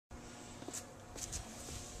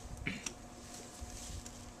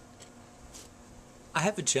I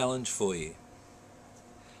have a challenge for you.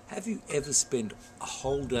 Have you ever spent a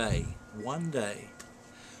whole day, one day,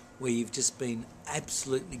 where you've just been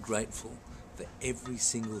absolutely grateful for every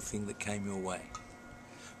single thing that came your way?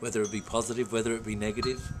 Whether it be positive, whether it be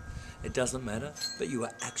negative, it doesn't matter, but you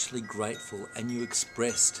are actually grateful and you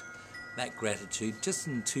expressed that gratitude just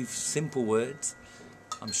in two simple words.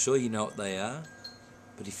 I'm sure you know what they are,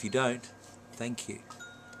 but if you don't, thank you.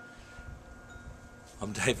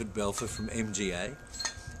 I'm David Belfer from MGA,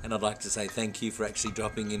 and I'd like to say thank you for actually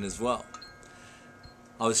dropping in as well.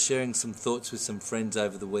 I was sharing some thoughts with some friends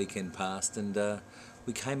over the weekend past, and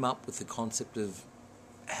we came up with the concept of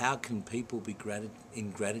how can people be in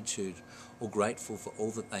gratitude or grateful for all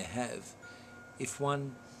that they have if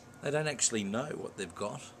they don't actually know what they've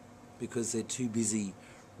got because they're too busy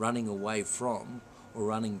running away from or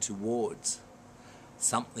running towards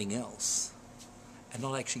something else and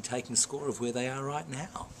not actually taking score of where they are right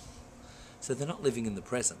now. So they're not living in the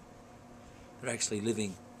present. They're actually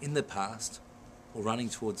living in the past or running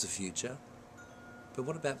towards the future. But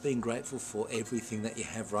what about being grateful for everything that you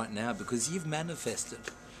have right now? Because you've manifested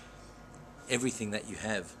everything that you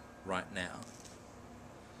have right now.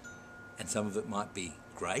 And some of it might be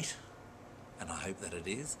great, and I hope that it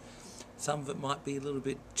is. Some of it might be a little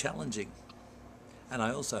bit challenging. And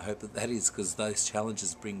I also hope that that is because those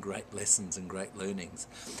challenges bring great lessons and great learnings,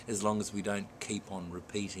 as long as we don't keep on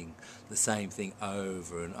repeating the same thing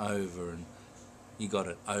over and over and you got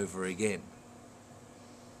it over again.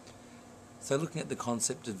 So looking at the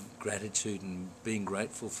concept of gratitude and being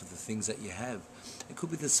grateful for the things that you have, it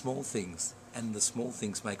could be the small things, and the small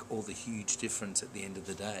things make all the huge difference at the end of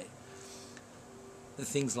the day. The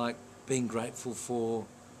things like being grateful for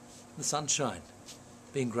the sunshine,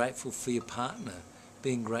 being grateful for your partner,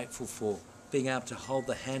 being grateful for being able to hold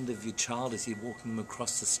the hand of your child as you're walking them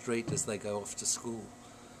across the street as they go off to school.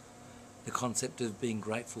 The concept of being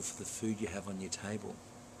grateful for the food you have on your table.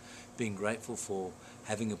 Being grateful for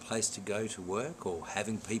having a place to go to work or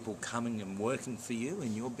having people coming and working for you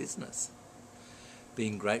in your business.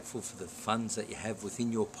 Being grateful for the funds that you have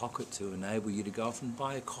within your pocket to enable you to go off and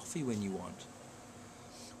buy a coffee when you want.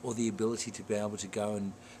 Or the ability to be able to go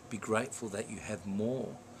and be grateful that you have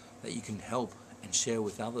more that you can help and share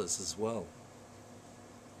with others as well.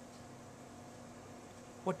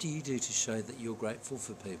 What do you do to show that you're grateful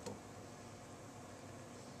for people?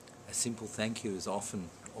 A simple thank you is often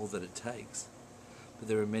all that it takes, but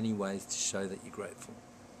there are many ways to show that you're grateful.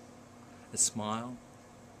 A smile,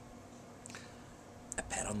 a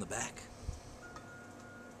pat on the back.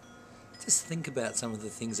 Just think about some of the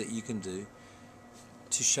things that you can do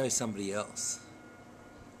to show somebody else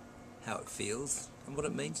how it feels and what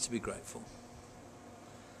it means to be grateful.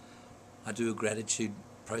 I do a gratitude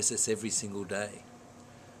process every single day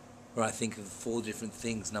where I think of 4 different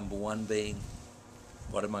things. Number 1 being,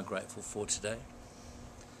 what am I grateful for today?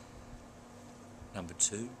 Number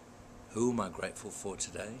 2, who am I grateful for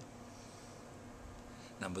today?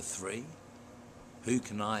 Number 3, who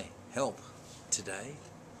can I help today?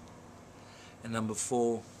 And number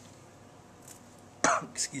 4,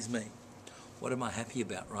 excuse me, what am I happy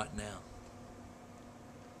about right now?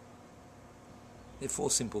 They're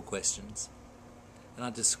 4 simple questions, and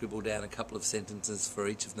I just scribble down a couple of sentences for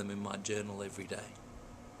each of them in my journal every day.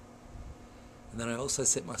 And then I also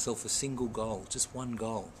set myself a single goal, just one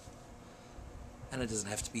goal. And it doesn't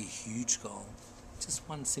have to be a huge goal, just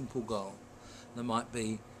one simple goal. And it might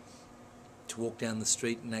be to walk down the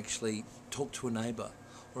street and actually talk to a neighbour,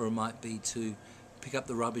 or it might be to pick up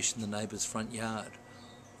the rubbish in the neighbour's front yard,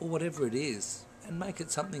 or whatever it is, and make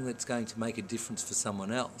it something that's going to make a difference for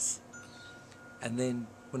someone else. And then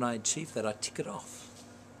when I achieve that, I tick it off.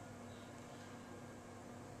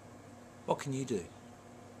 What can you do?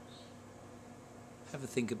 Have a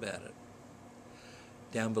think about it.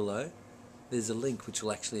 Down below, there's a link which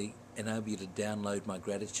will actually enable you to download my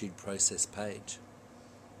gratitude process page.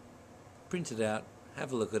 Print it out,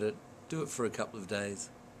 have a look at it, do it for a couple of days,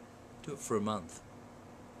 do it for a month,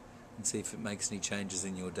 and see if it makes any changes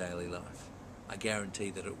in your daily life. I guarantee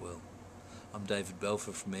that it will. I'm David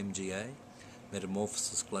Belfer from MGA,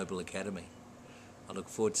 Metamorphosis Global Academy. I look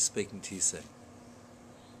forward to speaking to you soon.